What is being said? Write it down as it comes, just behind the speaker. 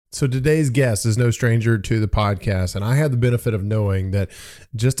So today's guest is no stranger to the podcast, and I had the benefit of knowing that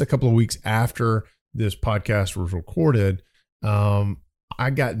just a couple of weeks after this podcast was recorded, I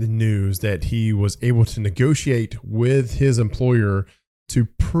got the news that he was able to negotiate with his employer to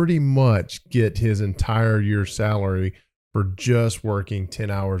pretty much get his entire year's salary for just working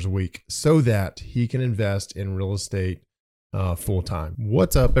 10 hours a week so that he can invest in real estate full time.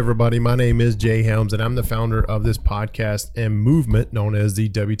 What's up, everybody? My name is Jay Helms, and I'm the founder of this podcast and movement known as the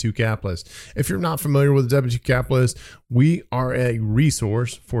W2 Capitalist. If you're not familiar with the W2 Capitalist, we are a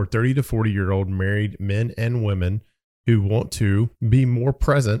resource for 30 to 40-year-old married men and women who want to be more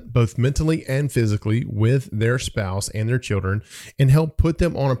present, both mentally and physically, with their spouse and their children, and help put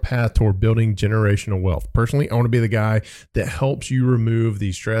them on a path toward building generational wealth. Personally, I want to be the guy that helps you remove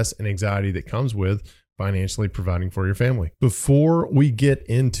the stress and anxiety that comes with financially providing for your family. Before we get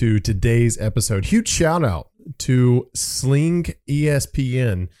into today's episode, huge shout out to Sling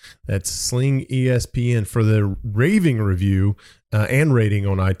ESPN. That's Sling ESPN for the raving review and rating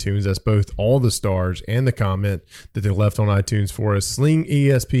on iTunes. That's both all the stars and the comment that they left on iTunes for us. Sling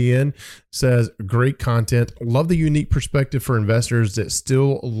ESPN says, great content. Love the unique perspective for investors that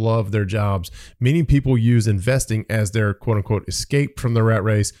still love their jobs. Many people use investing as their quote unquote escape from the rat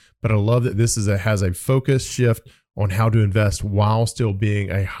race, but I love that this has a focus shift on how to invest while still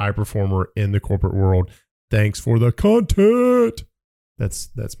being a high performer in the corporate world. Thanks for the content.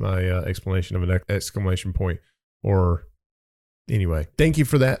 That's my explanation of an exclamation point. Or anyway, thank you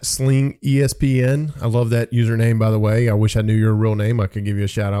for that, Sling ESPN. I love that username, by the way. I wish I knew your real name. I could give you a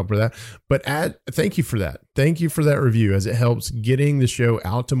shout out for that. But thank you for that. Thank you for that review, as it helps getting the show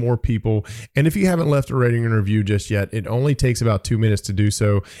out to more people. And if you haven't left a rating and review just yet, it only takes about 2 minutes to do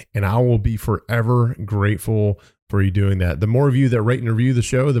so. And I will be forever grateful for you doing that. The more of you that rate and review the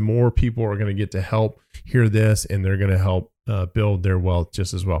show, the more people are going to get to help hear this, and they're going to help build their wealth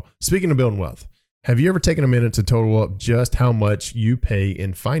just as well. Speaking of building wealth, have you ever taken a minute to total up just how much you pay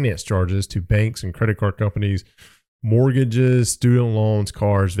in finance charges to banks and credit card companies, mortgages, student loans,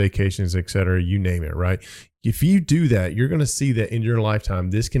 cars, vacations, etc., you name it, right? If you do that, you're going to see that in your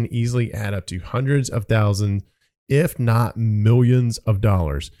lifetime, this can easily add up to hundreds of thousands, if not millions of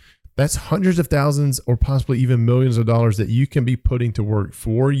dollars. That's hundreds of thousands or possibly even millions of dollars that you can be putting to work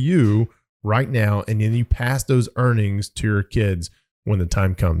for you right now. And then you pass those earnings to your kids when the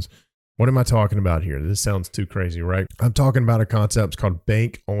time comes. What am I talking about here? This sounds too crazy, right? I'm talking about a concept called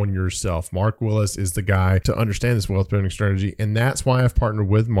bank on yourself. Mark Willis is the guy to understand this wealth building strategy. And that's why I've partnered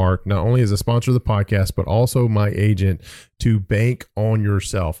with Mark, not only as a sponsor of the podcast, but also my agent, to bank on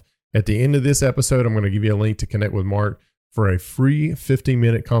yourself. At the end of this episode, I'm going to give you a link to connect with Mark for a free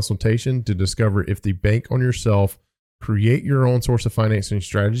 15-minute consultation to discover if the bank on yourself, create your own source of financing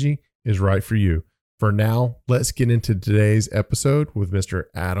strategy is right for you. For now, let's get into today's episode with Mr.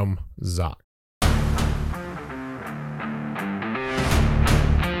 Adam Zach.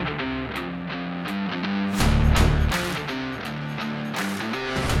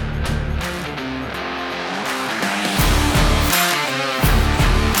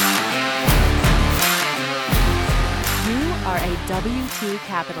 W2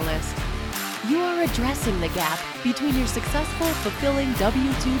 Capitalist. You are addressing the gap between your successful, fulfilling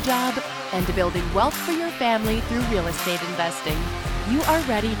W2 job and building wealth for your family through real estate investing. You are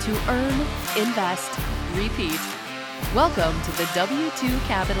ready to earn, invest, repeat. Welcome to the W2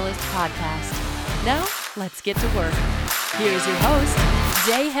 Capitalist podcast. Now, let's get to work. Here's your host,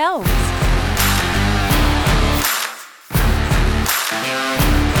 Jay Helms.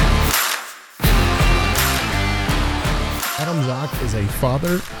 Adam Zach is a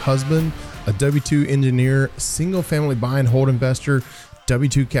father, husband, a W2 engineer, single family buy and hold investor,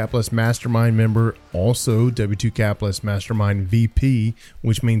 W2 Capitalist Mastermind member, also W2 Capitalist Mastermind VP,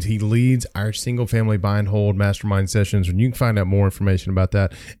 which means he leads our single family buy and hold mastermind sessions. And you can find out more information about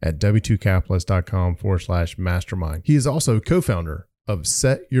that at w2capitalist.com/mastermind. He is also co-founder of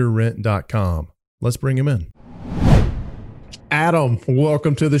setyourrent.com. Let's bring him in. Adam,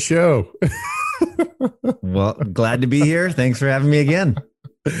 welcome to the show. Well, glad to be here. Thanks for having me again.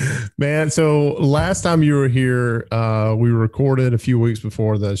 Man, so last time you were here, we recorded a few weeks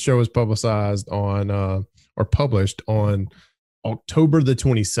before the show was publicized on or published on October the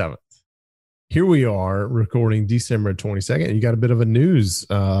 27th. Here we are recording December 22nd. You got a bit of a news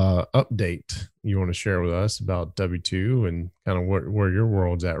update you want to share with us about W2 and kind of where your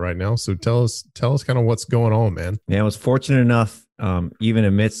world's at right now. So tell us kind of what's going on, man. Yeah, I was fortunate enough, even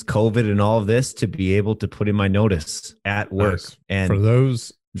amidst COVID and all of this, to be able to put in my notice at work. Nice. And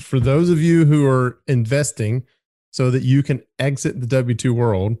for those of you who are investing so that you can exit the W2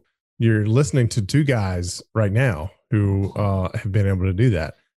 world, you're listening to two guys right now who have been able to do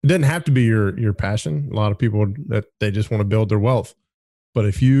that. It doesn't have to be your passion. A lot of people that they just want to build their wealth. But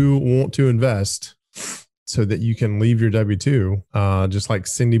if you want to invest so that you can leave your W-2, just like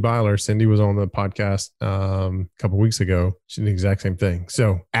Cindy Byler. Cindy was on the podcast a couple of weeks ago. She did the exact same thing.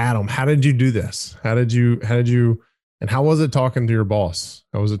 So Adam, how did you do this? How did you, and how was it talking to your boss?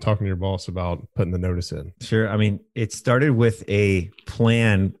 How was it talking to your boss about putting the notice in? Sure. I mean, it started with a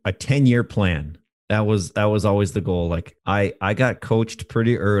plan, a 10-year plan. That was always the goal. Like I got coached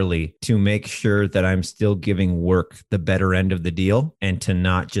pretty early to make sure that I'm still giving work the better end of the deal and to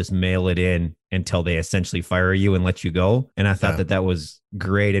not just mail it in until they essentially fire you and let you go. And I thought that was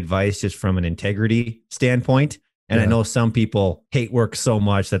great advice just from an integrity standpoint. And I know some people hate work so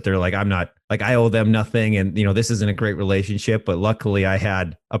much that they're like, I owe them nothing. And, this isn't a great relationship, but luckily I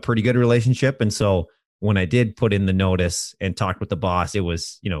had a pretty good relationship. And so when I did put in the notice and talked with the boss, it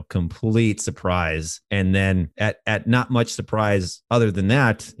was, complete surprise. And then at not much surprise other than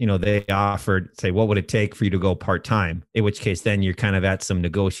that, they offered, say, what would it take for you to go part-time? In which case then you're kind of at some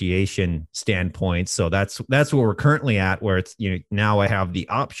negotiation standpoint. So that's where we're currently at, where it's, now I have the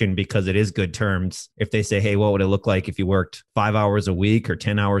option because it is good terms. If they say, hey, what would it look like if you worked 5 hours a week or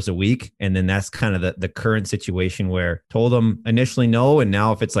 10 hours a week? And then that's kind of the current situation where told them initially no. And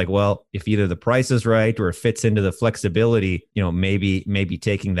now if it's like, well, if either the price is right, or it fits into the flexibility, maybe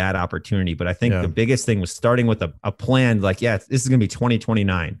taking that opportunity. But I think the biggest thing was starting with a plan, like, this is going to be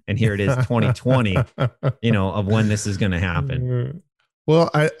 2029. And here it is 2020, of when this is going to happen. Well,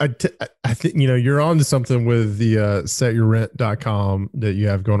 I think, you're on to something with the setyourrent.com that you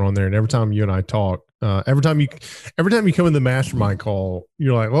have going on there. And every time you and I talk, every time you come in the mastermind call,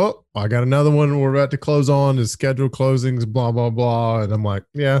 you're like, well, I got another one we're about to close on, is scheduled closings, blah, blah, blah. And I'm like,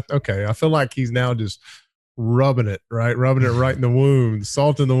 yeah, okay. I feel like he's now just rubbing it right in the wound,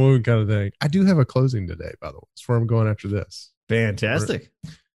 salt in the wound kind of thing. I do have a closing today, by the way. It's where I'm going after this. Fantastic.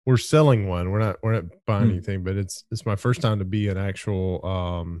 We're selling one. We're not buying anything, but it's my first time to be an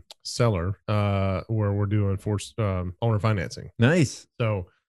actual seller where we're doing owner financing. Nice. So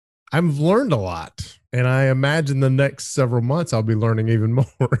I've learned a lot, and I imagine the next several months I'll be learning even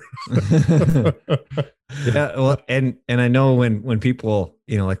more. Yeah. Well, and I know when people,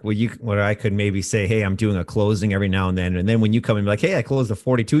 where I could maybe say, hey, I'm doing a closing every now and then when you come and be like, hey, I closed a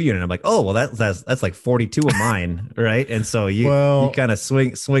 42 unit, I'm like, oh, well, that's like 42 of mine, right? And so you kind of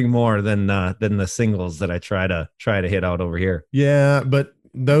swing more than the singles that I try to hit out over here. Yeah, but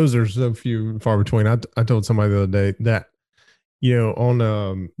those are so few and far between. I told somebody the other day that,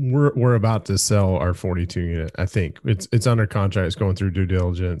 we're about to sell our 42 unit. I think it's under contract. It's going through due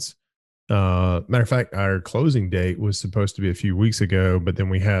diligence. Matter of fact, our closing date was supposed to be a few weeks ago, but then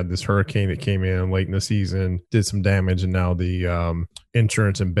we had this hurricane that came in late in the season, did some damage. And now the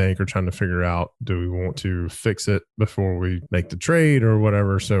insurance and bank are trying to figure out, do we want to fix it before we make the trade or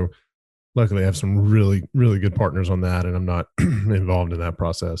whatever? So luckily I have some really, really good partners on that, and I'm not involved in that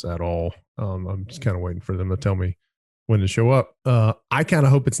process at all. I'm just kind of waiting for them to tell me when to show up. I kind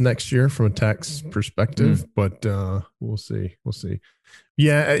of hope it's next year from a tax perspective, but we'll see.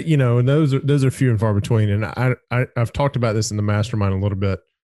 Yeah, and those are few and far between. And I've talked about this in the mastermind a little bit,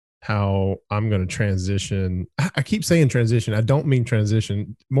 how I'm going to transition. I keep saying transition. I don't mean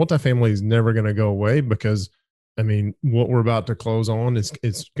transition. Multifamily is never going to go away, because what we're about to close on it's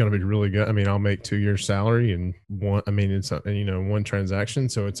going to be really good. I'll make 2 years salary and one transaction.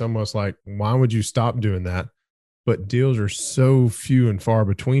 So it's almost like, why would you stop doing that? But deals are so few and far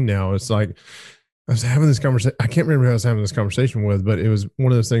between now. It's like, I was having this conversation. I can't remember who I was having this conversation with, but it was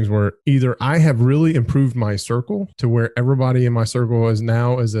one of those things where either I have really improved my circle to where everybody in my circle is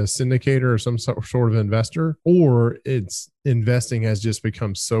now as a syndicator or some sort of investor, or it's investing has just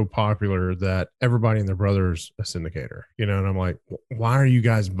become so popular that everybody and their brother's a syndicator, and I'm like, why are you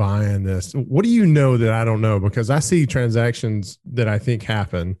guys buying this? What do you know that I don't know? Because I see transactions that I think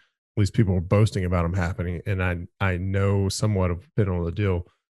happen, at least people are boasting about them happening. And I know somewhat of a bit on the deal,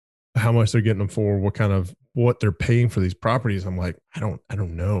 how much they're getting them for, what they're paying for these properties. I'm like, I don't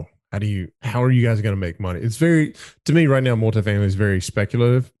know. How are you guys going to make money? It's to me right now, multifamily is very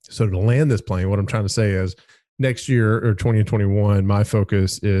speculative. So to land this plane, what I'm trying to say is next year or 2021, my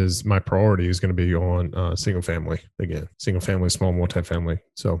priority is going to be on single family again, single family, small multifamily.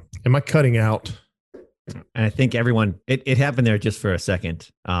 So am I cutting out? And I think everyone, it happened there just for a second,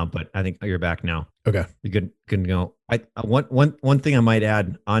 but I think you're back now. Okay, you're good to go. One thing I might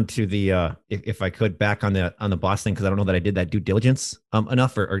add onto the if I could back on the boss thing, because I don't know that I did that due diligence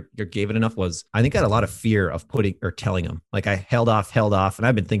enough or gave it enough, was I think I had a lot of fear of putting or telling him. Like I held off, and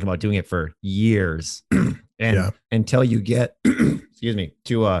I've been thinking about doing it for years, and until you get excuse me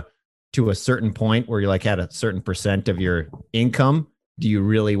to a certain point where you're like at a certain percent of your income, do you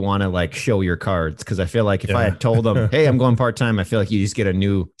really want to like show your cards? Because I feel like if I had told them, hey, I'm going part-time, I feel like you just get a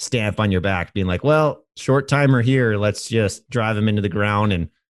new stamp on your back being like, well, short timer here, let's just drive him into the ground. And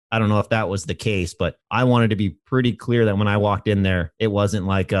I don't know if that was the case, but I wanted to be pretty clear that when I walked in there, it wasn't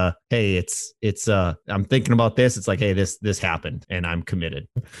like, hey, I'm thinking about this. It's like, hey, this happened and I'm committed.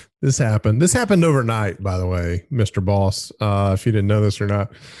 This happened overnight, by the way, Mr. Boss. If you didn't know this or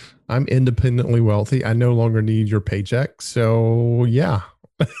not, I'm independently wealthy. I no longer need your paycheck. So yeah.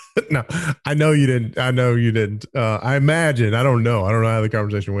 No, I know you didn't. I imagine, I don't know how the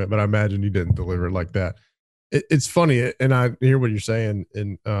conversation went, but I imagine you didn't deliver it like that. It's funny, and I hear what you're saying,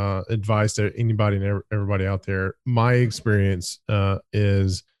 and advice to anybody and everybody out there. My experience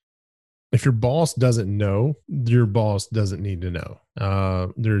is, if your boss doesn't know, your boss doesn't need to know. I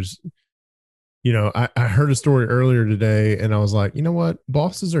heard a story earlier today, and I was like, you know what?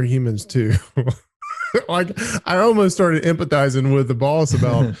 Bosses are humans too. Like, I almost started empathizing with the boss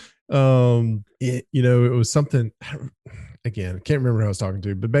about, it was something. Again, I can't remember who I was talking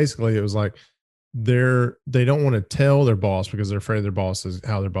to, but basically, it was like, they don't want to tell their boss because they're afraid how their boss is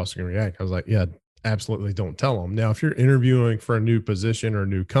going to react. I was like, yeah, absolutely don't tell them. Now, if you're interviewing for a new position or a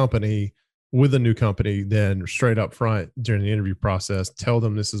new company with a new company, then straight up front during the interview process, tell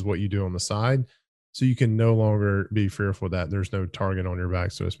them this is what you do on the side. So you can no longer be fearful that there's no target on your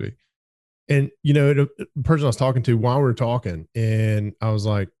back, so to speak. And, the person I was talking to while we were talking, and I was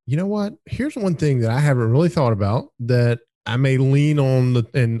like, you know what? Here's one thing that I haven't really thought about that I may lean on,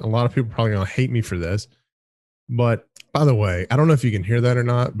 and a lot of people are probably going to hate me for this. But by the way, I don't know if you can hear that or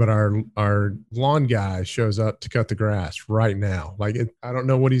not, but our lawn guy shows up to cut the grass right now. Like, I don't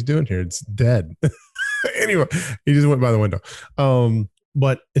know what he's doing here. It's dead. Anyway, he just went by the window.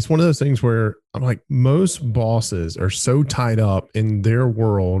 But it's one of those things where I'm like, most bosses are so tied up in their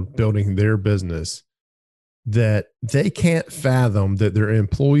world, building their business, that they can't fathom that their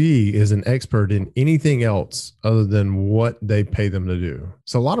employee is an expert in anything else other than what they pay them to do.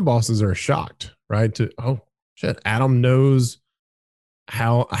 So a lot of bosses are shocked, right? Oh shit, Adam knows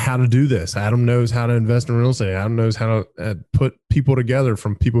how to do this. Adam knows how to invest in real estate. Adam knows how to put people together,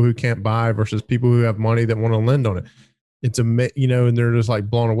 from people who can't buy versus people who have money that want to lend on it. It's and they're just like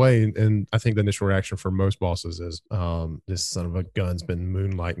blown away. And I think the initial reaction for most bosses is, this son of a gun's been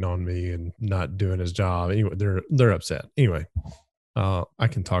moonlighting on me and not doing his job. Anyway, they're upset. Anyway, I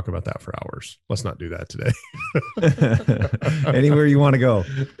can talk about that for hours. Let's not do that today. Anywhere you want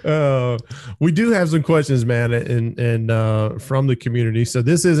to go. We do have some questions, man, and from the community. So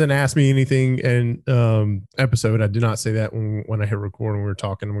this is an Ask Me Anything and episode. I did not say that when I hit record and we were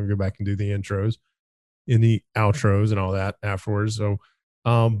talking. I'm going to go back and do the intros in the outros and all that afterwards. So,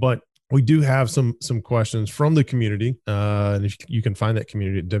 but we do have some questions from the community. And if you can find that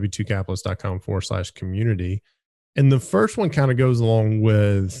community at w2capitalist.com/community. And the first one kind of goes along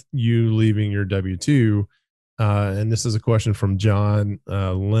with you leaving your W-2. And this is a question from John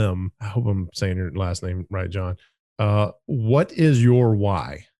Lim. I hope I'm saying your last name right, John. What is your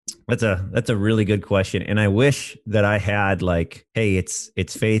why? That's a really good question. And I wish that I had like, hey, it's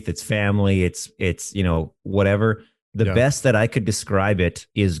faith, it's family, it's whatever. The best that I could describe it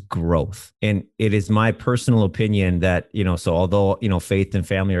is growth. And it is my personal opinion that, so although, faith and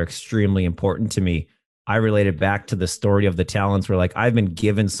family are extremely important to me, I relate it back to the story of the talents where like I've been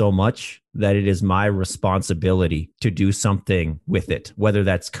given so much that it is my responsibility to do something with it, whether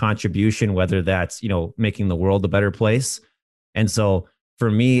that's contribution, whether that's, making the world a better place. And so for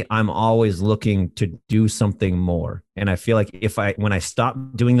me, I'm always looking to do something more. And I feel like when I stop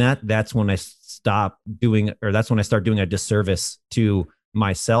doing that, that's when I start doing a disservice to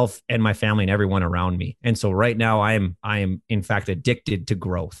myself and my family and everyone around me. And so right now I am in fact addicted to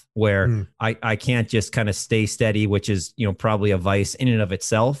growth, where I can't just kind of stay steady, which is, probably a vice in and of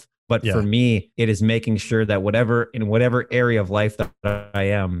itself. But for me, it is making sure that in whatever area of life that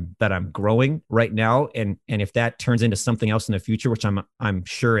I'm growing right now. And if that turns into something else in the future, which I'm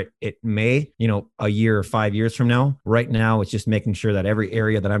sure it may, a year or 5 years from now, right now, it's just making sure that every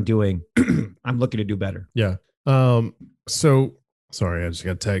area that I'm doing, I'm looking to do better. Yeah. So sorry, I just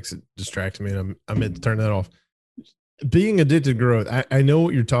got a text. It distracted me and I meant to turn that off. Being addicted to growth. I know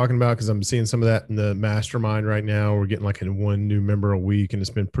what you're talking about because I'm seeing some of that in the mastermind right now. We're getting like one new member a week and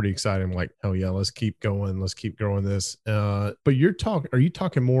it's been pretty exciting. I'm like, oh yeah, let's keep going. Let's keep growing this. But are you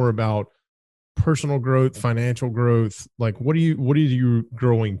talking more about personal growth, financial growth? Like what are you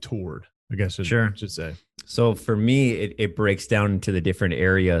growing toward? I guess I should say. So for me, it breaks down into the different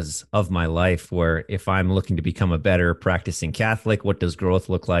areas of my life where if I'm looking to become a better practicing Catholic, what does growth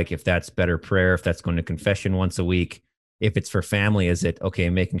look like? If that's better prayer, if that's going to confession once a week, If it's for family, is it okay,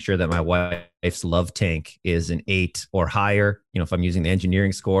 making sure that my wife's love tank is an 8 or higher, if I'm using the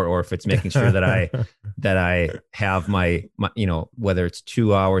engineering score, or if it's making sure that I have my, whether it's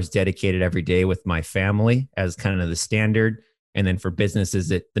 2 hours dedicated every day with my family as kind of the standard. And then for business, is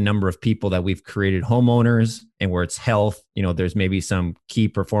it the number of people that we've created homeowners, and where it's health, there's maybe some key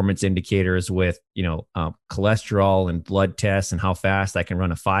performance indicators with, cholesterol and blood tests and how fast I can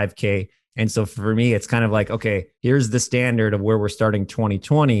run a 5K. And so for me, it's kind of like, okay, here's the standard of where we're starting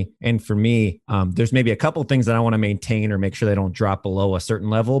 2020. And for me, there's maybe a couple of things that I want to maintain or make sure they don't drop below a certain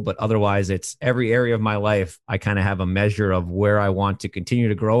level. But otherwise, it's every area of my life, I kind of have a measure of where I want to continue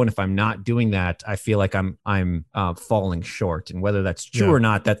to grow. And if I'm not doing that, I feel like I'm falling short. And whether that's true or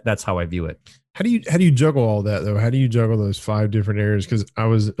not, that's how I view it. How do you juggle all that though? How do you juggle those 5 different areas? Because I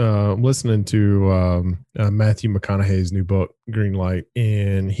was listening to Matthew McConaughey's new book, Green Light,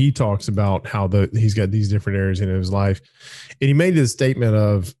 and he talks about how he's got these different areas in his life, and he made this statement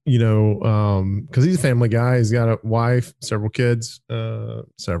of because he's a family guy, he's got a wife, several kids,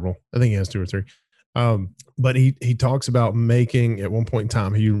 several. I think he has 2 or 3. But he talks about making, at one point in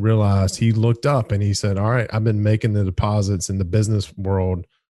time, he realized, he looked up and he said, all right, I've been making the deposits in the business world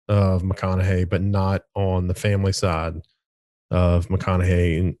of McConaughey, but not on the family side of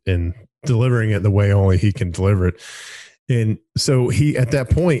McConaughey, and delivering it the way only he can deliver it. And so at that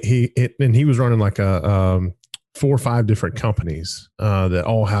point, he was running like a 4 or 5 different companies that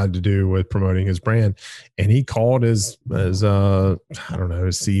all had to do with promoting his brand. And he called his I don't know,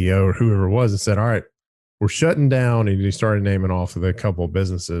 his CEO or whoever it was, and said, all right, we're shutting down. And he started naming off of a couple of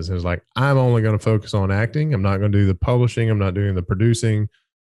businesses. It was like, I'm only going to focus on acting. I'm not going to do the publishing. I'm not doing the producing,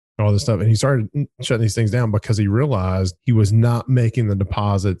 all this stuff. And he started shutting these things down because he realized he was not making the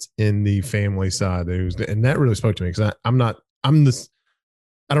deposits in the family side. And that really spoke to me, because I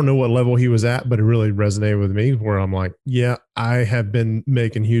don't know what level he was at, but it really resonated with me, where I'm like, yeah, I have been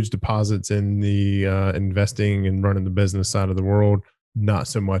making huge deposits in the investing and running the business side of the world, not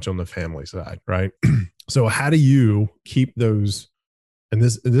so much on the family side. Right. So how do you keep those? And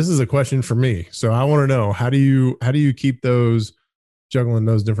this is a question for me. So I want to know, how do you keep those, juggling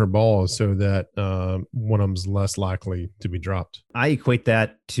those different balls, so that one of them's less likely to be dropped? I equate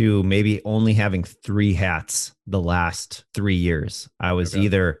that to maybe only having 3 hats the last 3 years. I was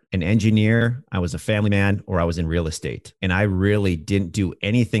either an engineer, I was a family man, or I was in real estate. And I really didn't do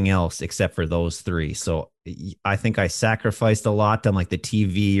anything else except for those 3. So I think I sacrificed a lot on like the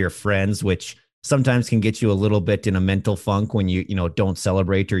TV or friends, which sometimes can get you a little bit in a mental funk when you don't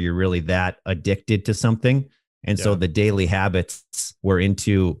celebrate, or you're really that addicted to something. And so the daily habits were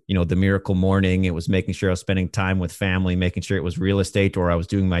into, the miracle morning. It was making sure I was spending time with family, making sure it was real estate, or I was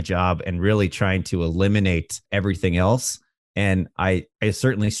doing my job, and really trying to eliminate everything else. And I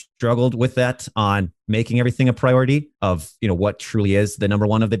certainly struggled with that, on making everything a priority of, what truly is the number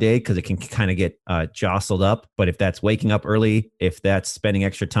one of the day, because it can kind of get jostled up. But if that's waking up early, if that's spending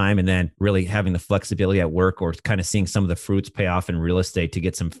extra time, and then really having the flexibility at work, or kind of seeing some of the fruits pay off in real estate to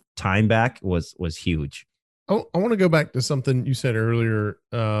get some time back, was huge. Oh, I want to go back to something you said earlier.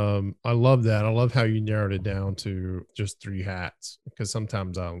 I love that. I love how you narrowed it down to just 3 hats, because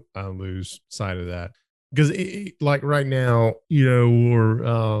sometimes I lose sight of that. Because like right now,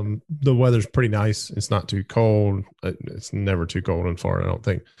 the weather's pretty nice. It's not too cold. It's never too cold in Florida, I don't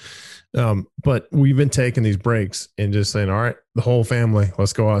think. But we've been taking these breaks and just saying, all right, the whole family,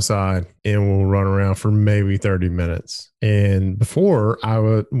 let's go outside and we'll run around for maybe 30 minutes. And before I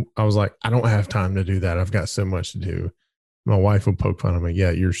was like, I don't have time to do that. I've got so much to do. My wife would poke fun of me.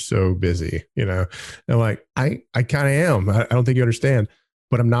 Yeah, you're so busy, And like, I kind of am. I don't think you understand,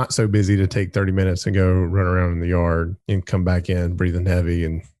 but I'm not so busy to take 30 minutes and go run around in the yard and come back in breathing heavy,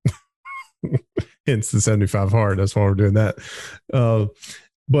 and hence the 75 hard. That's why we're doing that.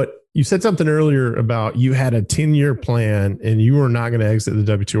 But you said something earlier about you had a 10-year plan and you were not going to exit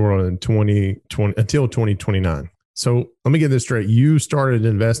the W2 world in 2020 until 2029. So let me get this straight. You started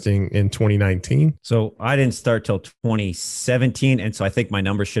investing in 2019. So I didn't start till 2017. And so I think my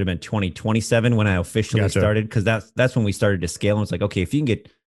number should have been 2027 when I officially started, because that's when we started to scale. And it's like, okay, if you can get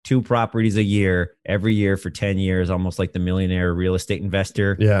 2 properties a year, every year for 10 years, almost like the millionaire real estate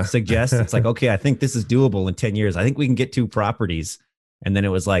investor suggests, it's like, okay, I think this is doable in 10 years. I think we can get 2 properties. And then it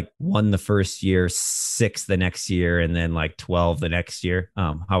was like 1 the first year, 6 the next year, and then like 12 the next year,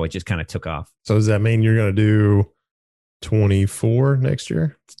 how it just kind of took off. So does that mean you're going to do 24 next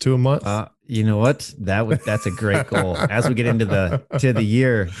year? It's 2 a month? You know what? That's a great goal. As we get into the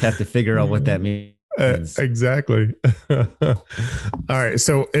year, have to figure out what that means. Exactly. All right.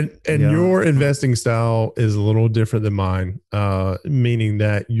 So, and your investing style is a little different than mine, meaning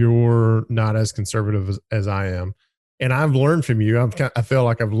that you're not as conservative as I am. And I've learned from you. I feel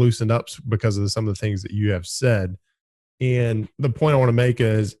like I've loosened up because of some of the things that you have said. And the point I want to make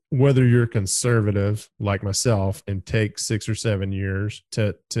is whether you're conservative like myself and take 6 or 7 years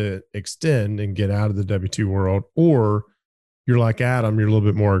to extend and get out of the W-2 world, or you're like Adam, you're a little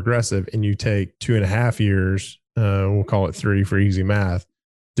bit more aggressive and you take 2.5 years, we'll call it 3 for easy math.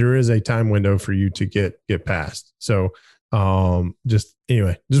 There is a time window for you to get past. So just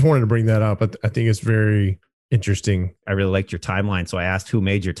wanted to bring that up. I think it's very interesting. I really liked your timeline. So I asked who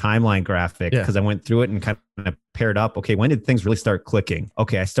made your timeline graphic because I went through it and kind of paired up. Okay, when did things really start clicking?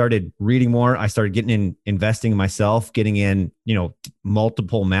 Okay, I started reading more. I started getting in, investing in myself, getting in,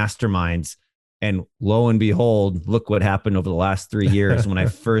 multiple masterminds. And lo and behold, look what happened over the last 3 years when I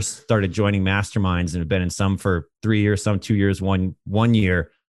first started joining masterminds and have been in some for 3 years, some 2 years, one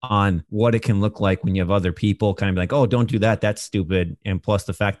year, on what it can look like when you have other people kind of like, oh, don't do that. That's stupid. And plus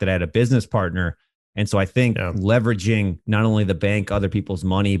the fact that I had a business partner. And so I think leveraging not only the bank, other people's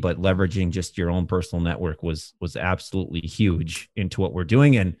money, but leveraging just your own personal network was absolutely huge into what we're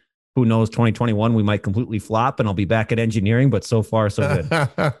doing. And who knows, 2021, we might completely flop and I'll be back at engineering, but so far, so good.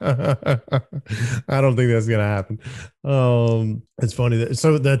 I don't think that's going to happen. It's funny.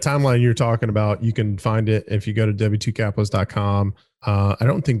 So the timeline you're talking about, you can find it if you go to w2capitalist.com. I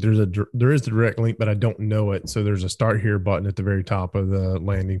don't think there is a direct link, but I don't know it. So there's a start here button at the very top of the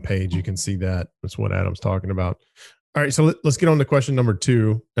landing page. You can see that. That's what Adam's talking about. All right. So let's get on to question number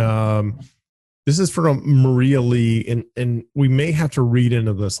 2. This is from Maria Lee, and we may have to read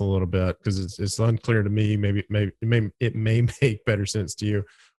into this a little bit because it's unclear to me. Maybe it may make better sense to you.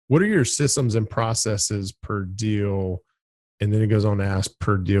 What are your systems and processes per deal? And then it goes on to ask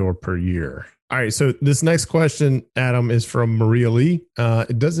per deal or per year. All right. So this next question, Adam, is from Maria Lee.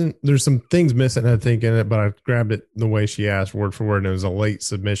 There's some things missing, I think, in it, but I grabbed it the way she asked word for word, and it was a late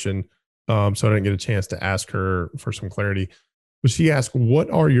submission. So I didn't get a chance to ask her for some clarity. But she asked, what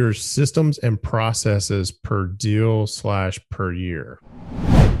are your systems and processes per deal / per year?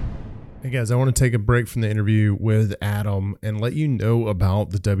 Hey guys, I want to take a break from the interview with Adam and let you know about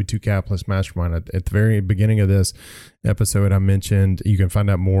the W2 Capitalist Mastermind. At the very beginning of this episode, I mentioned you can find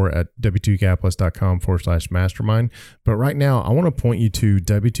out more at w2capitalist.com/mastermind. But right now, I want to point you to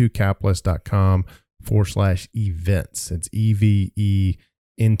w2capitalist.com/events. It's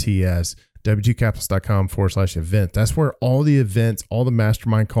EVENTS. w2capitalist.com/event. That's where all the events, all the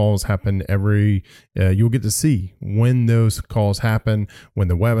mastermind calls happen you'll get to see when those calls happen, when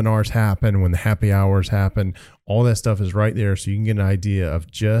the webinars happen, when the happy hours happen. All that stuff is right there. So you can get an idea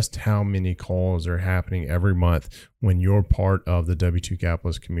of just how many calls are happening every month when you're part of the W2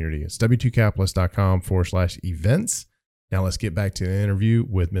 Capitalist community. It's w2capitalist.com/events. Now let's get back to the interview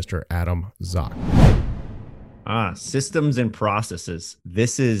with Mr. Adam Zock. Systems and processes.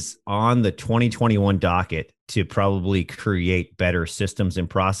 This is on the 2021 docket to probably create better systems and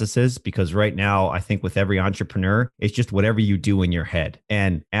processes, because right now, I think with every entrepreneur, it's just whatever you do in your head.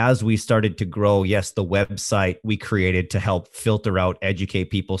 And as we started to grow, yes, the website we created to help filter out, educate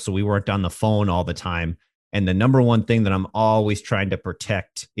people, so we weren't on the phone all the time. And the number one thing that I'm always trying to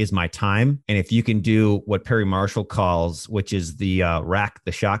protect is my time. And if you can do what Perry Marshall calls, which is the rack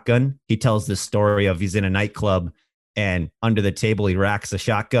the shotgun, he tells this story of he's in a nightclub and under the table, he racks a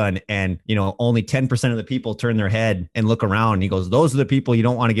shotgun and, only 10% of the people turn their head and look around. And he goes, those are the people you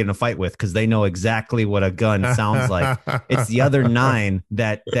don't want to get in a fight with because they know exactly what a gun sounds like. It's the other 9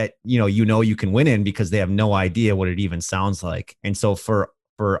 that you can win in because they have no idea what it even sounds like. And so for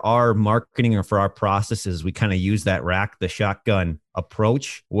our marketing or for our processes, we kind of use that rack the shotgun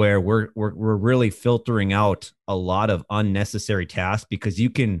approach where we're really filtering out a lot of unnecessary tasks, because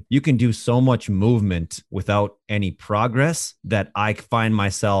you can do so much movement without any progress that I find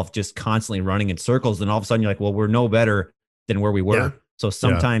myself just constantly running in circles. And all of a sudden you're like, well, we're no better than where we were. Yeah. So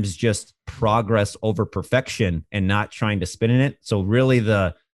sometimes just progress over perfection and not trying to spin in it. So really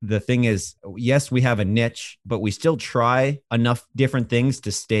the thing is, yes, we have a niche, but we still try enough different things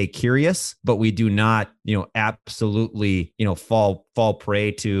to stay curious, but we do not, absolutely, fall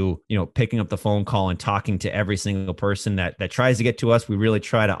prey to, picking up the phone call and talking to every single person that tries to get to us. We really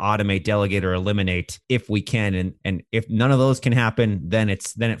try to automate, delegate, or eliminate if we can. And if none of those can happen, then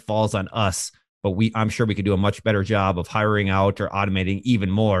it falls on us. But I'm sure we could do a much better job of hiring out or automating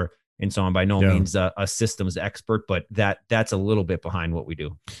even more. And so I'm by no means a systems expert, but that's a little bit behind what we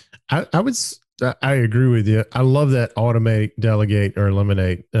do. I agree with you. I love that automate, delegate, or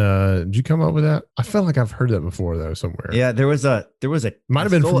eliminate. Did you come up with that? I feel like I've heard that before though, somewhere. Yeah, there was a might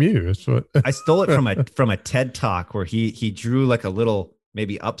have been from you. I stole it from a TED talk where he drew like a little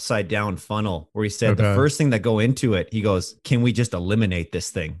maybe upside down funnel where he said the Okay. first thing that go into it, he goes, can we just eliminate this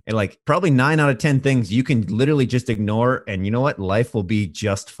thing? And like probably 9 out of 10 things you can literally just ignore. And you know what? Life will be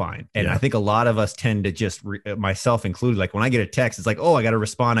just fine. And Yeah. I think a lot of us tend to just, myself included, like when I get a text, it's like, oh, I got to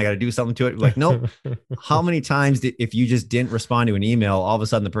respond. I got to do something to it. Like, nope. How many times if you just didn't respond to an email, all of a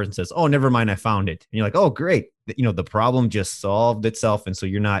sudden the person says, oh, never mind, I found it. And you're like, oh, great. You know, the problem just solved itself. And so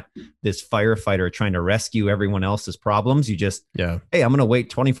you're not this firefighter trying to rescue everyone else's problems. You just, Yeah. hey, I'm going to wait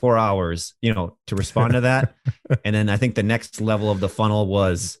 24 hours, you know, to respond to that. And then I think the next level of the funnel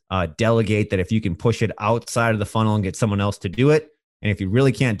was delegate, that if you can push it outside of the funnel and get someone else to do it. And if you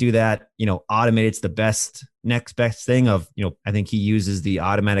really can't do that, you know, automate, it's the next best thing of, you know, I think he uses the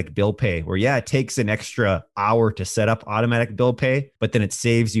automatic bill pay where, yeah, it takes an extra hour to set up automatic bill pay, but then it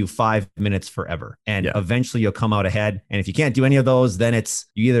saves you 5 minutes forever. And eventually you'll come out ahead. And if you can't do any of those, then it's,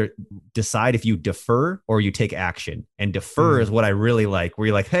 you either decide if you defer or you take action. And defer is what I really like, where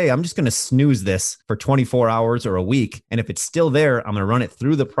you're like, hey, I'm just going to snooze this for 24 hours or a week. And if it's still there, I'm going to run it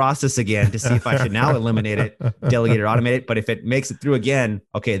through the process again to see if I should now eliminate it, delegate it, automate it. But if it makes it through again,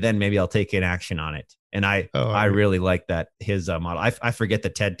 okay, then maybe I'll take an action on it. And I really like that, his model. I forget the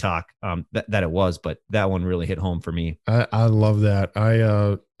TED talk that it was, but that one really hit home for me. I love that.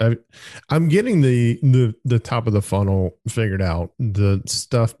 I'm getting the top of the funnel figured out. The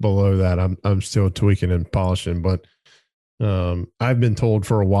stuff below that, I'm still tweaking and polishing, but I've been told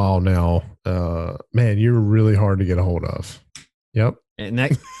for a while now, man, you're really hard to get a hold of. Yep. And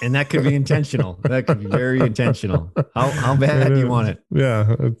that could be intentional. That could be very intentional. How bad do you want it?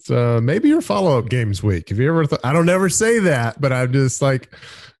 Yeah. It's maybe your follow-up games week. If you ever I don't ever say that, but I'm just like,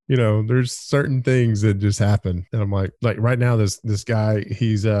 you know, there's certain things that just happen. And I'm like right now, this guy,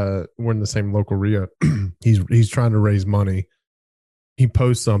 he's we're in the same local RIA. he's trying to raise money. He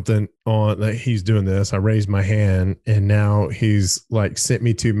posts something on like he's doing this. I raised my hand, and now he's like sent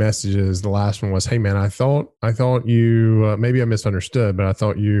me 2 messages. The last one was, "Hey man, I thought you maybe I misunderstood, but I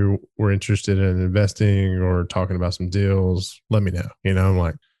thought you were interested in investing or talking about some deals. Let me know." You know, I'm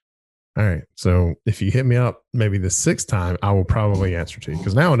like, all right. So if you hit me up maybe the 6th time, I will probably answer to you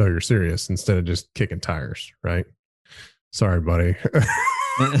because now I know you're serious instead of just kicking tires, right? Sorry, buddy.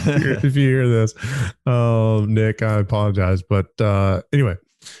 If you hear this, Nick, I apologize. But anyway,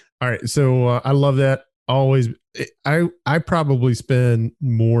 all right. So I love that. Always, I probably spend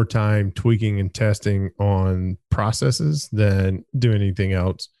more time tweaking and testing on processes than doing anything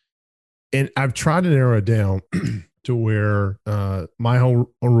else. And I've tried to narrow it down to where my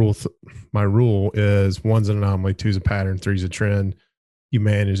rule is 1's an anomaly, 2's a pattern, 3's a trend. You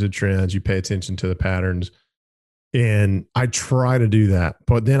manage the trends, you pay attention to the patterns. And I try to do that.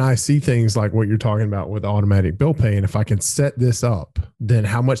 But then I see things like what you're talking about with automatic bill pay. And if I can set this up, then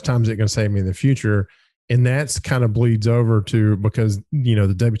how much time is it going to save me in the future? And that's kind of bleeds over to, because, you know,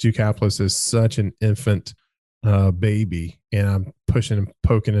 the W2 capitalist is such an infant baby, and I'm pushing and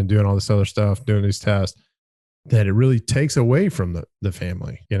poking and doing all this other stuff, doing these tests, that it really takes away from the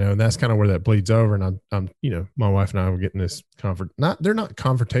family, you know, and that's kind of where that bleeds over. And I'm, you know, my wife and I were getting this they're not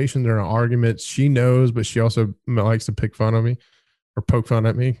confrontation, they're not arguments. She knows, but she also likes to pick fun of me or poke fun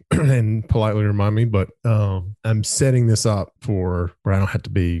at me and politely remind me. But I'm setting this up for where I don't have to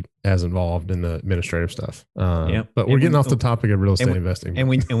be as involved in the administrative stuff. But we're getting off the topic of real estate investing. And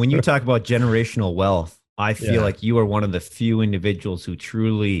when you talk about generational wealth, I feel like you are one of the few individuals who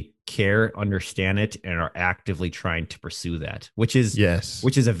truly care, understand it, and are actively trying to pursue that, which is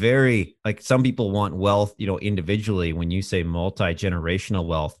a very, like, some people want wealth, you know, individually. When you say multi-generational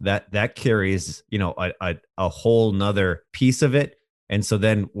wealth, that carries, you know, a whole nother piece of it. And so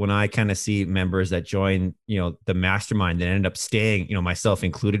then when I kind of see members that join, you know, the mastermind that end up staying, you know, myself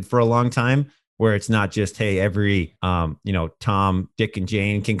included, for a long time, where it's not just, hey, every, you know, Tom, Dick, and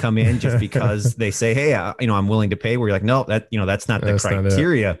Jane can come in just because they say, hey, you know, I'm willing to pay. Where you're like, no, that's not the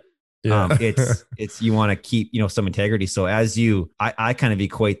criteria. It's you want to keep, you know, some integrity. So I kind of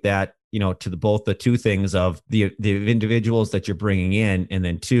equate that, you know, to both the two things of the individuals that you're bringing in, and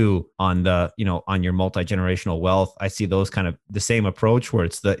then 2, on the, you know, on your multi-generational wealth. I see those kind of the same approach, where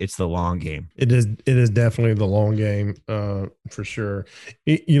it's the long game. It is definitely the long game, for sure.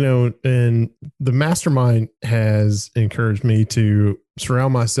 You know, and the mastermind has encouraged me to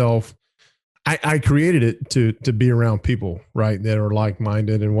surround myself. I created it to be around people, right, that are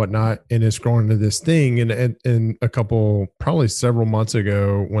like-minded and whatnot. And it's grown into this thing. And probably several months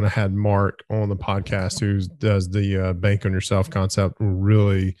ago, when I had Mark on the podcast, who does the bank on yourself concept,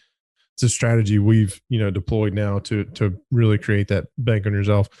 really, it's a strategy we've, you know, deployed now to really create that bank on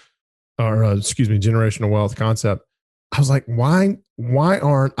yourself, or generational wealth concept. I was like, why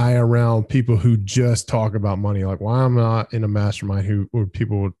aren't I around people who just talk about money? Like, why am I not in a mastermind where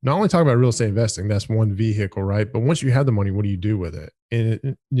people would not only talk about real estate investing, that's one vehicle, right? But once you have the money, what do you do with it?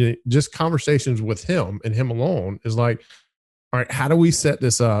 And just conversations with him and him alone is like, all right, how do we set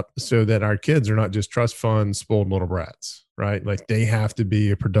this up so that our kids are not just trust fund spoiled little brats, right? Like they have to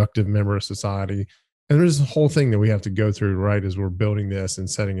be a productive member of society. And there's a whole thing that we have to go through, right, as we're building this and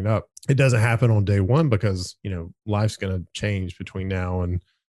setting it up. It doesn't happen on day one because, life's going to change between now and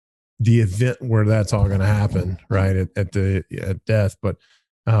the event where that's all going to happen, right, at death. But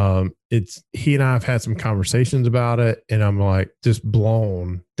it's he and I have had some conversations about it, and I'm like just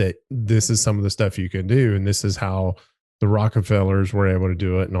blown that this is some of the stuff you can do, and this is how the Rockefellers were able to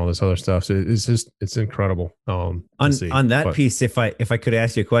do it and all this other stuff. So it's incredible. On that piece, if I could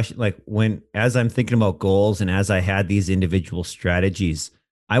ask you a question, like as I'm thinking about goals and as I had these individual strategies,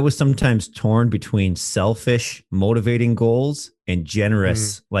 I was sometimes torn between selfish motivating goals and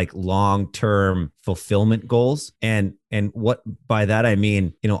generous, like long-term fulfillment goals. And what by that, I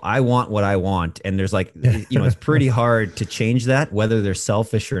mean, I want what I want. And there's like, it's pretty hard to change that, whether they're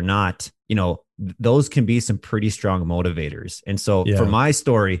selfish or not. Those can be some pretty strong motivators. And so for my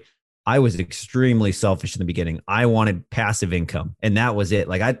story, I was extremely selfish in the beginning. I wanted passive income, and that was it.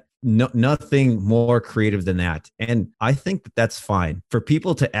 Like nothing more creative than that. And I think that's fine for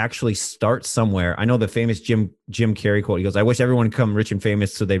people to actually start somewhere. I know the famous Jim Carrey quote. He goes, "I wish everyone would become rich and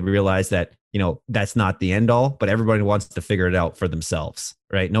famous so they realize that, that's not the end all, but everybody wants to figure it out for themselves,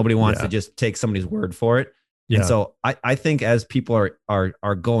 right? Nobody wants to just take somebody's word for it." Yeah. And so I think as people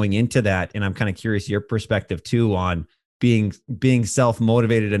are going into that, and I'm kind of curious your perspective too on being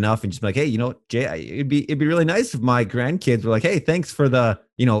self-motivated enough and just be like, hey, Jay, it'd be really nice if my grandkids were like, hey, thanks for the,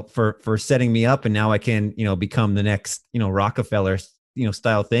 for setting me up. And now I can, become the next, Rockefeller,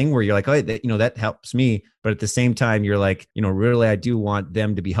 style thing where you're like, oh, that helps me. But at the same time, you're like, really, I do want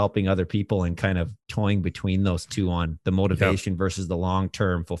them to be helping other people and kind of toying between those two on the motivation versus the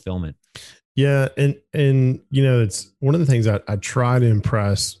long-term fulfillment. Yeah. And it's one of the things I try to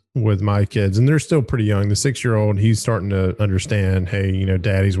impress with my kids, and they're still pretty young. The 6-year-old, he's starting to understand, hey,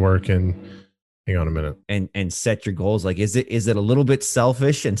 daddy's working. Hang on a minute. And set your goals. Like, is it a little bit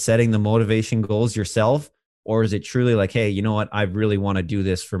selfish and setting the motivation goals yourself? Or is it truly like, hey, you know what? I really want to do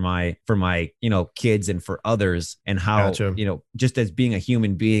this for my, kids and for others, and how, just as being a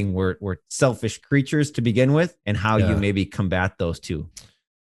human being, we're selfish creatures to begin with, and how you maybe combat those two.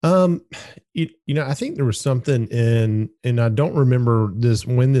 I think there was something and I don't remember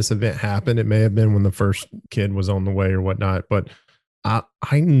when this event happened. It may have been when the first kid was on the way or whatnot, but I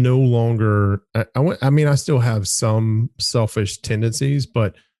no longer, I still have some selfish tendencies,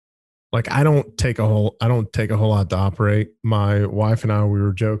 but like, I don't take a whole lot to operate. My wife and I, we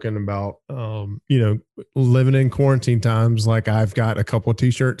were joking about, living in quarantine times. Like, I've got a couple of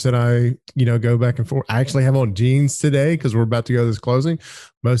t-shirts that I, go back and forth. I actually have on jeans today because we're about to go to this closing.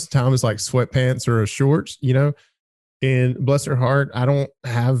 Most of the time it's like sweatpants or shorts, and bless her heart, I don't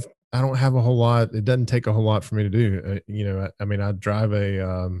have a whole lot. It doesn't take a whole lot for me to do. I drive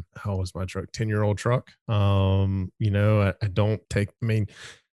a, how was my truck? 10-year-old truck. I don't take,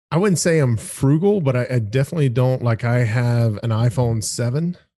 I wouldn't say I'm frugal, but I definitely don't. Like, I have an iPhone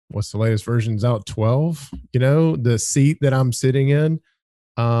 7. What's the latest version? Is out 12. The seat that I'm sitting in,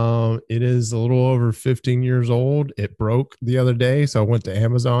 it is a little over 15 years old. It broke the other day. So I went to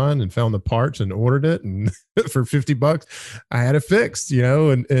Amazon and found the parts and ordered it. And for $50, I had it fixed,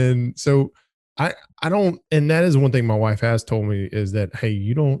 and so I don't, and that is one thing my wife has told me is that, hey,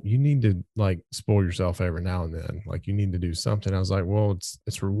 you need to like spoil yourself every now and then. Like, you need to do something. I was like, well,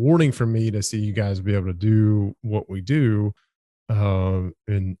 it's rewarding for me to see you guys be able to do what we do. And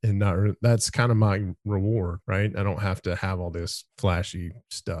that's kind of my reward, right? I don't have to have all this flashy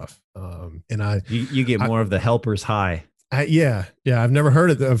stuff. And you get more of the helper's high. Yeah. I've never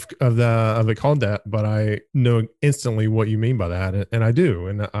heard of it called that, but I know instantly what you mean by that. And I do.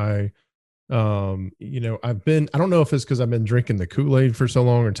 And I don't know if it's because I've been drinking the Kool-Aid for so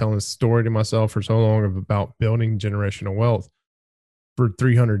long or telling a story to myself for so long about building generational wealth for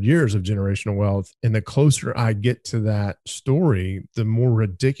 300 years of generational wealth. And the closer I get to that story, the more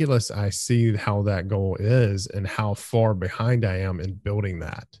ridiculous I see how that goal is and how far behind I am in building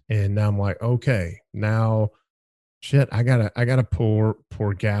that. And now I'm like, okay, now shit, I gotta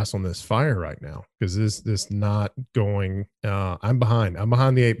pour gas on this fire right now, because this not going, I'm behind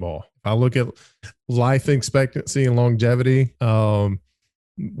the 8 ball. If I look at life expectancy and longevity,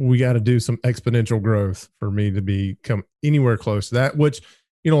 we got to do some exponential growth for me to become anywhere close to that, which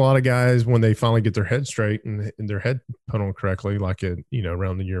a lot of guys, when they finally get their head straight and their head put on correctly, like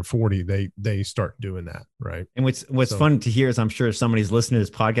around the year 40, they start doing that. Right. And what's fun to hear is I'm sure somebody's listening to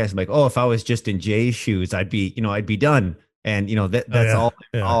this podcast, like, oh, if I was just in Jay's shoes, I'd be done. And that's all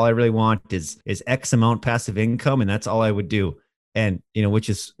I really want is X amount passive income. And that's all I would do. And, which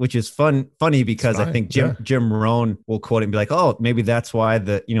is funny because I think Jim Rohn will quote it and be like, oh, maybe that's why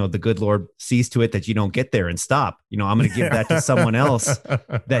the good Lord sees to it that you don't get there and stop. I'm going to give that to someone else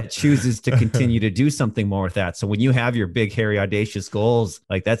that chooses to continue to do something more with that. So when you have your big, hairy, audacious goals,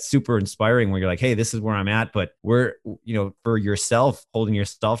 like that's super inspiring when you're like, hey, this is where I'm at. But for yourself, holding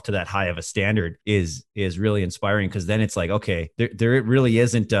yourself to that high of a standard is really inspiring, because then it's like, okay, there really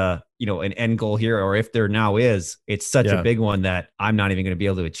isn't an end goal here, or if there now is, it's such a big one that I'm not even going to be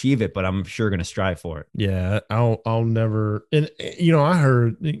able to achieve it, but I'm sure going to strive for it. Yeah. I'll never, and I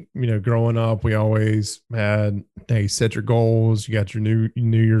heard, growing up, we always had, hey, set your goals, you got your New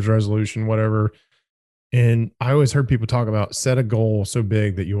Year's resolution, whatever. And I always heard people talk about set a goal so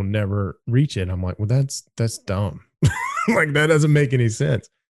big that you'll never reach it. I'm like, well, that's dumb. Like that doesn't make any sense.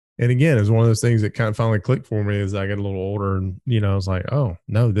 And again, it's one of those things that kind of finally clicked for me as I get a little older, and, I was like, oh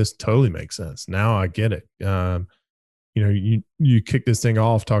no, this totally makes sense. Now I get it. You kick this thing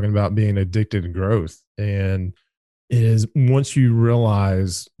off talking about being addicted to growth, and it is, once you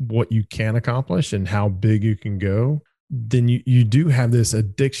realize what you can accomplish and how big you can go, then you do have this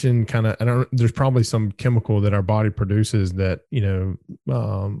addiction kind of, there's probably some chemical that our body produces that,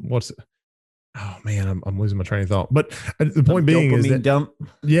 oh man, I'm losing my train of thought. But the point being is that dump.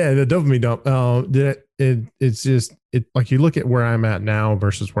 Yeah, the dopamine dump. It's just like, you look at where I'm at now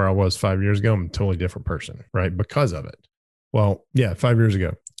versus where I was 5 years ago. I'm a totally different person, right? Because of it. Well, yeah, 5 years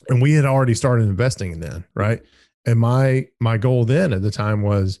ago, and we had already started investing in then, right? And my goal then at the time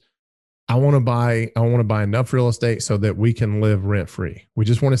was, I want to buy enough real estate so that we can live rent free. We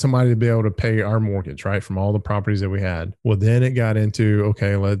just wanted somebody to be able to pay our mortgage, right, from all the properties that we had. Well, then it got into,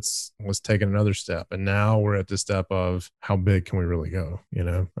 okay, let's take another step, and now we're at the step of how big can we really go?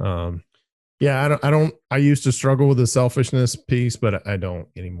 I used to struggle with the selfishness piece, but I don't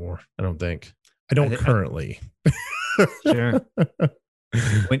anymore. I don't think I don't currently. Sure.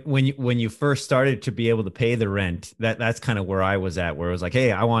 When you first started to be able to pay the rent, that's kind of where I was at, where it was like,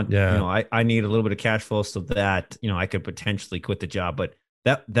 hey, I want, I need a little bit of cash flow so that, I could potentially quit the job. But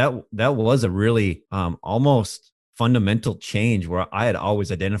that was a really almost fundamental change, where I had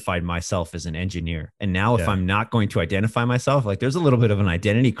always identified myself as an engineer. And now if I'm not going to identify myself, like there's a little bit of an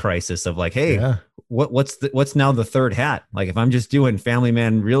identity crisis of like, hey, what's now the third hat? Like if I'm just doing family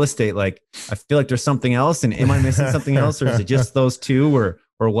man real estate, like I feel like there's something else, and am I missing something else, or is it just those two, or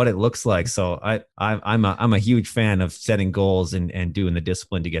what it looks like? So I'm a huge fan of setting goals and doing the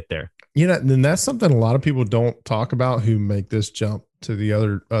discipline to get there. And that's something a lot of people don't talk about who make this jump to the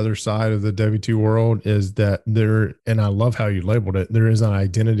other side of the W2 world, is that and I love how you labeled it, there is an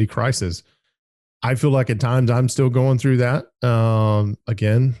identity crisis. I feel like at times I'm still going through that.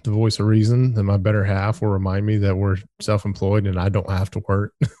 Again, the voice of reason and my better half will remind me that we're self-employed and I don't have to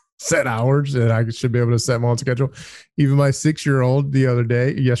work set hours, and I should be able to set my own schedule. Even my 6-year-old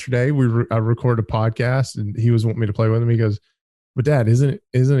yesterday, I recorded a podcast, and he was wanting me to play with him. He goes, but Dad, isn't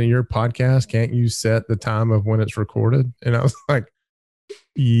it your podcast? Can't you set the time of when it's recorded? And I was like,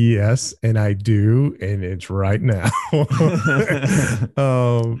 yes, and I do, and it's right now.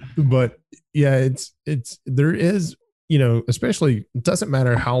 But yeah, there is, especially, it doesn't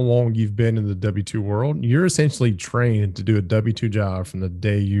matter how long you've been in the W2 world, you're essentially trained to do a W2 job from the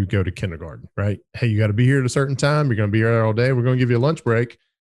day you go to kindergarten, right? Hey, you got to be here at a certain time. You're going to be here all day. We're going to give you a lunch break.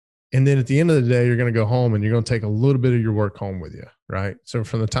 And then at the end of the day, you're going to go home and you're going to take a little bit of your work home with you, right? So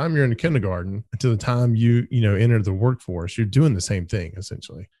from the time you're in the kindergarten to the time you enter the workforce, you're doing the same thing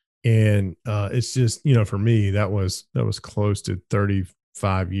essentially. And it's just, for me, that was close to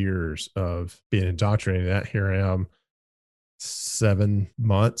 35 years of being indoctrinated. That here I am, 7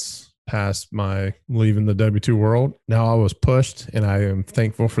 months past my leaving the W2 world. Now I was pushed, and I am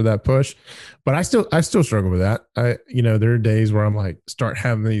thankful for that push, but I still struggle with that. There are days where I'm like, start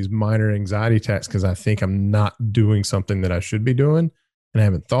having these minor anxiety attacks because I think I'm not doing something that I should be doing, and I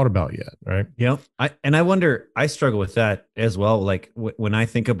haven't thought about yet. Right. Yeah. I wonder, I struggle with that as well. Like when I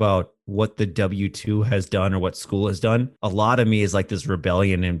think about what the W2 has done or what school has done, a lot of me is like this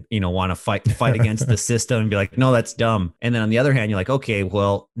rebellion and, want to fight against the system and be like, no, that's dumb. And then on the other hand, you're like, okay,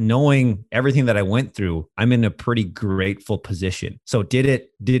 well, knowing everything that I went through, I'm in a pretty grateful position. So did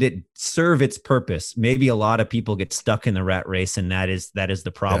it serve its purpose? Maybe a lot of people get stuck in the rat race, and that is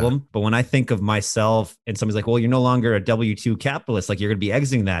the problem. Yeah. But when I think of myself and somebody's like, well, you're no longer a W2 capitalist, like you're going to be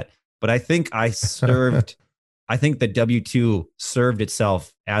exiting that. But I think I served I think the W-2 served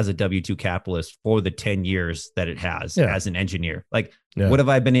itself as a W-2 capitalist for the 10 years that it has as an engineer. Like, would have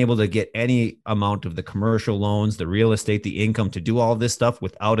I been able to get any amount of the commercial loans, the real estate, the income to do all of this stuff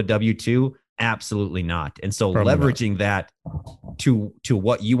without a W-2? Absolutely not. And so Probably leveraging that to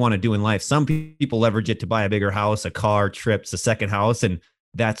what you want to do in life. Some people leverage it to buy a bigger house, a car, trips, a second house, and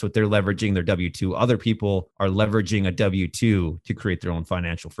that's what they're leveraging their W-2. Other people are leveraging a W-2 to create their own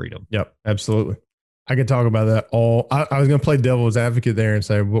financial freedom. Yep, absolutely. I could talk about that all. I was going to play devil's advocate there and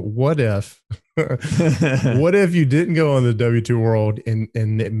say, but what if, what if you didn't go in the W-2 world and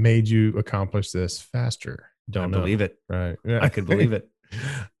it made you accomplish this faster? Don't believe it. Right. Yeah. I could believe it.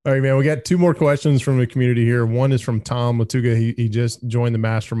 All right, man. We got two more questions from the community here. One is from Tom Latuga. He just joined the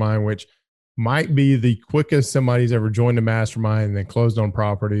mastermind, which might be the quickest somebody's ever joined a mastermind and then closed on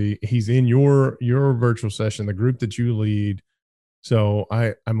property. He's in your virtual session, the group that you lead. So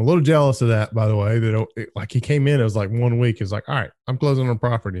I'm a little jealous of that, by the way, that like he came in, it was like 1 week. He's like, all right, I'm closing on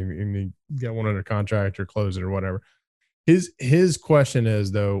property, and he got one under contract or close it or whatever. His question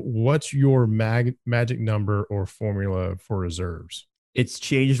is though, what's your magic number or formula for reserves? It's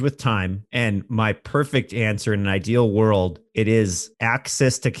changed with time. And my perfect answer in an ideal world, it is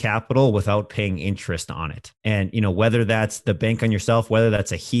access to capital without paying interest on it. And, whether that's the bank on yourself, whether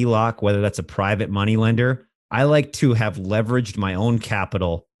that's a HELOC, whether that's a private money lender, I like to have leveraged my own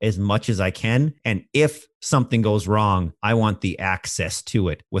capital as much as I can. And if something goes wrong, I want the access to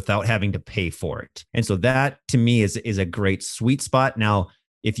it without having to pay for it. And so that to me is a great sweet spot. Now,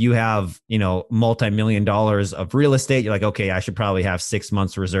 if you have, multi-million dollars of real estate, you're like, okay, I should probably have 6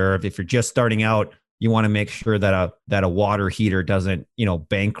 months reserved. If you're just starting out, you want to make sure that a water heater doesn't,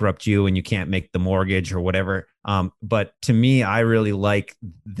 bankrupt you and you can't make the mortgage or whatever. But to me, I really like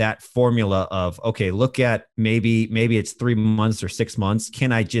that formula of, okay, look at maybe it's 3 months or 6 months.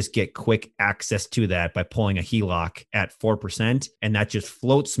 Can I just get quick access to that by pulling a HELOC at 4%? And that just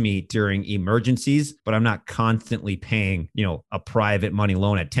floats me during emergencies, but I'm not constantly paying, a private money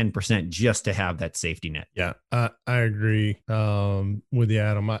loan at 10% just to have that safety net. Yeah, I agree with you,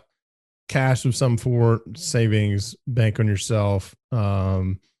 Adam. Cash of some for savings, bank on yourself.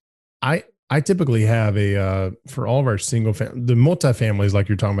 I typically have for all of our the multifamilies, like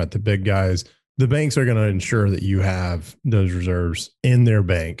you're talking about, the big guys, the banks are going to ensure that you have those reserves in their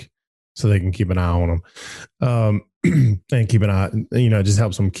bank so they can keep an eye on them. And keep an eye, it just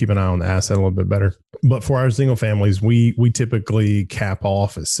helps them keep an eye on the asset a little bit better. But for our single families, we typically cap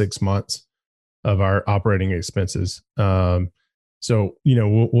off at 6 months of our operating expenses. So,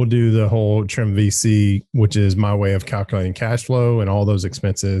 we'll do the whole trim VC, which is my way of calculating cash flow and all those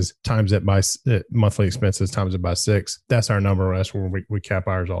expenses, times it by monthly expenses, times it by 6. That's our number. That's where we cap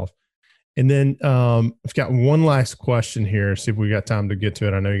ours off. And then I've got one last question here. See if we got time to get to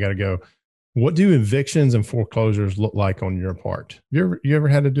it. I know you got to go. What do evictions and foreclosures look like on your part? You ever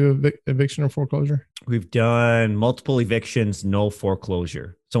had to do eviction or foreclosure? We've done multiple evictions, no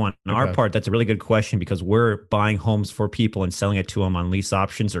foreclosure. So on our part, that's a really good question because we're buying homes for people and selling it to them on lease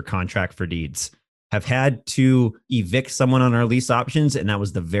options or contract for deeds. Have had to evict someone on our lease options. And that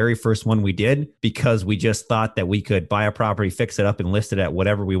was the very first one we did because we just thought that we could buy a property, fix it up and list it at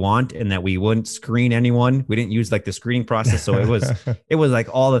whatever we want and that we wouldn't screen anyone. We didn't use like the screening process. So it was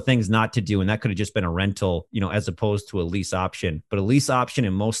like all the things not to do. And that could have just been a rental, as opposed to a lease option. But a lease option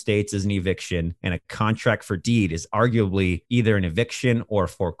in most states is an eviction and a contract for deed is arguably either an eviction or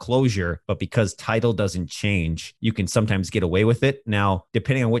foreclosure. But because title doesn't change, you can sometimes get away with it. Now,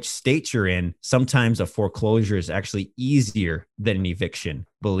 depending on which state you're in, sometimes a foreclosure is actually easier than an eviction,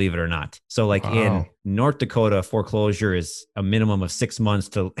 believe it or not. So like in North Dakota, foreclosure is a minimum of 6 months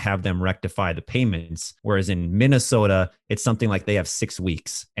to have them rectify the payments. Whereas in Minnesota, it's something like they have 6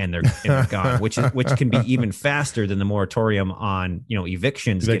 weeks and they're gone, which can be even faster than the moratorium on,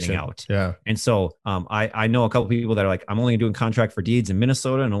 evictions getting out. Yeah. And so I know a couple of people that are like, I'm only doing contract for deeds in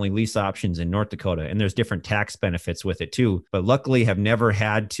Minnesota and only lease options in North Dakota. And there's different tax benefits with it too, but luckily have never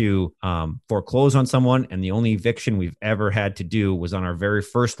had to foreclose on someone. And the only eviction we've ever had to do was on our very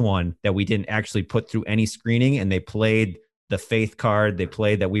first one that we didn't actually put through any screening, and they played the faith card. They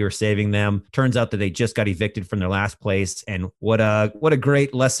played that we were saving them. Turns out that they just got evicted from their last place. And what a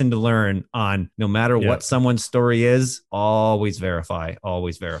great lesson to learn on no matter what someone's story is, always verify.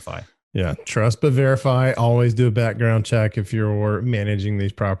 Yeah. Trust but verify. Always do a background check if you're managing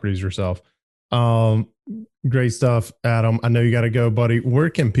these properties yourself. Great stuff, Adam. I know you got to go, buddy. Where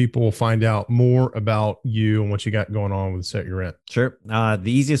can people find out more about you and what you got going on with Set Your Rent? Sure. The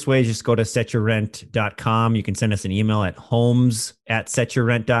easiest way is just go to setyourrent.com. You can send us an email at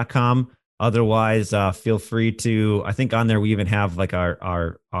homes@setyourrent.com. Otherwise, feel free to, I think on there, we even have like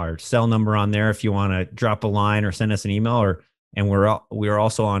our cell number on there if you want to drop a line or send us an email, and we're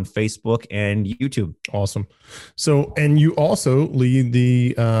also on Facebook and YouTube. Awesome. So, and you also lead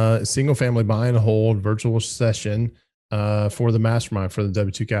the single family buy and hold virtual session for the mastermind, for the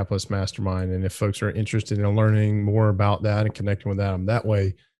W2 Capitalist Mastermind. And if folks are interested in learning more about that and connecting with Adam that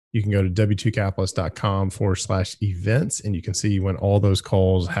way, you can go to w2capitalist.com/events, and you can see when all those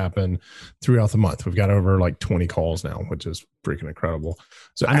calls happen throughout the month. We've got over like 20 calls now, which is freaking incredible.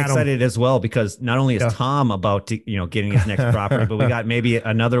 So I'm excited as well, because not only is Tom about to, getting his next property, but we got maybe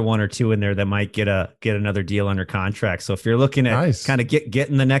another one or two in there that might get another deal under contract. So if you're looking at kind of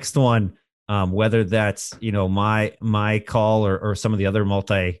getting the next one, whether that's, my call or some of the other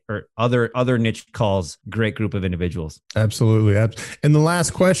other niche calls, great group of individuals. Absolutely. And the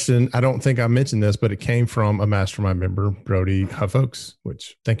last question, I don't think I mentioned this, but it came from a mastermind member, Brody Huffokes,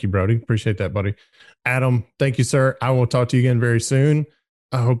 which thank you, Brody. Appreciate that, buddy. Adam, thank you, sir. I will talk to you again very soon.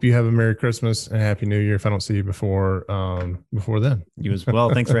 I hope you have a Merry Christmas and Happy New Year if I don't see you before then. You as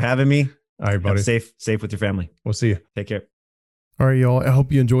well. Thanks for having me. All right, buddy. Safe with your family. We'll see you. Take care. All right, y'all. I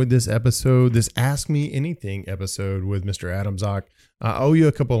hope you enjoyed this episode, this Ask Me Anything episode with Mr. Adam Zock. I owe you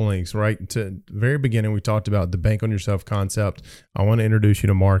a couple of links, right? To the very beginning, we talked about the bank on yourself concept. I want to introduce you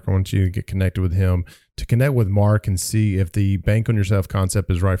to Mark. I want you to get connected with him. To connect with Mark and see if the bank on yourself concept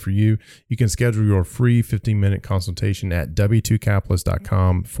is right for you, you can schedule your free 15-minute consultation at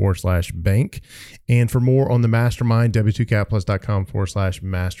w2capitalist.com/bank. And for more on the mastermind,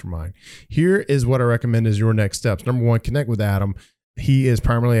 w2capitalist.com/mastermind. Here is what I recommend as your next steps. Number one, connect with Adam. He is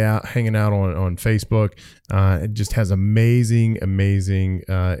primarily hanging out on Facebook. It just has amazing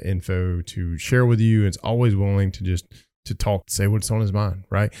info to share with you. It's always willing to talk, say what's on his mind,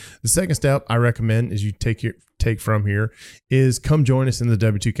 right? The second step I recommend is you take from here is come join us in the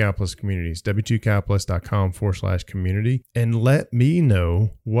W2 Capitalist communities, w2capitalist.com/community, and let me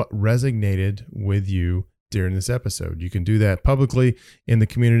know what resonated with you during this episode. You can do that publicly in the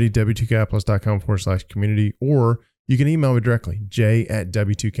community, w2capitalist.com/community, or you can email me directly,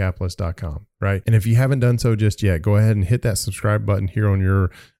 j@w2capitalist.com, right? And if you haven't done so just yet, go ahead and hit that subscribe button here on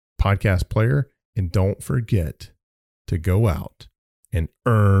your podcast player. And don't forget to go out and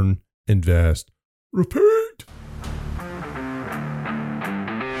earn, invest, repeat.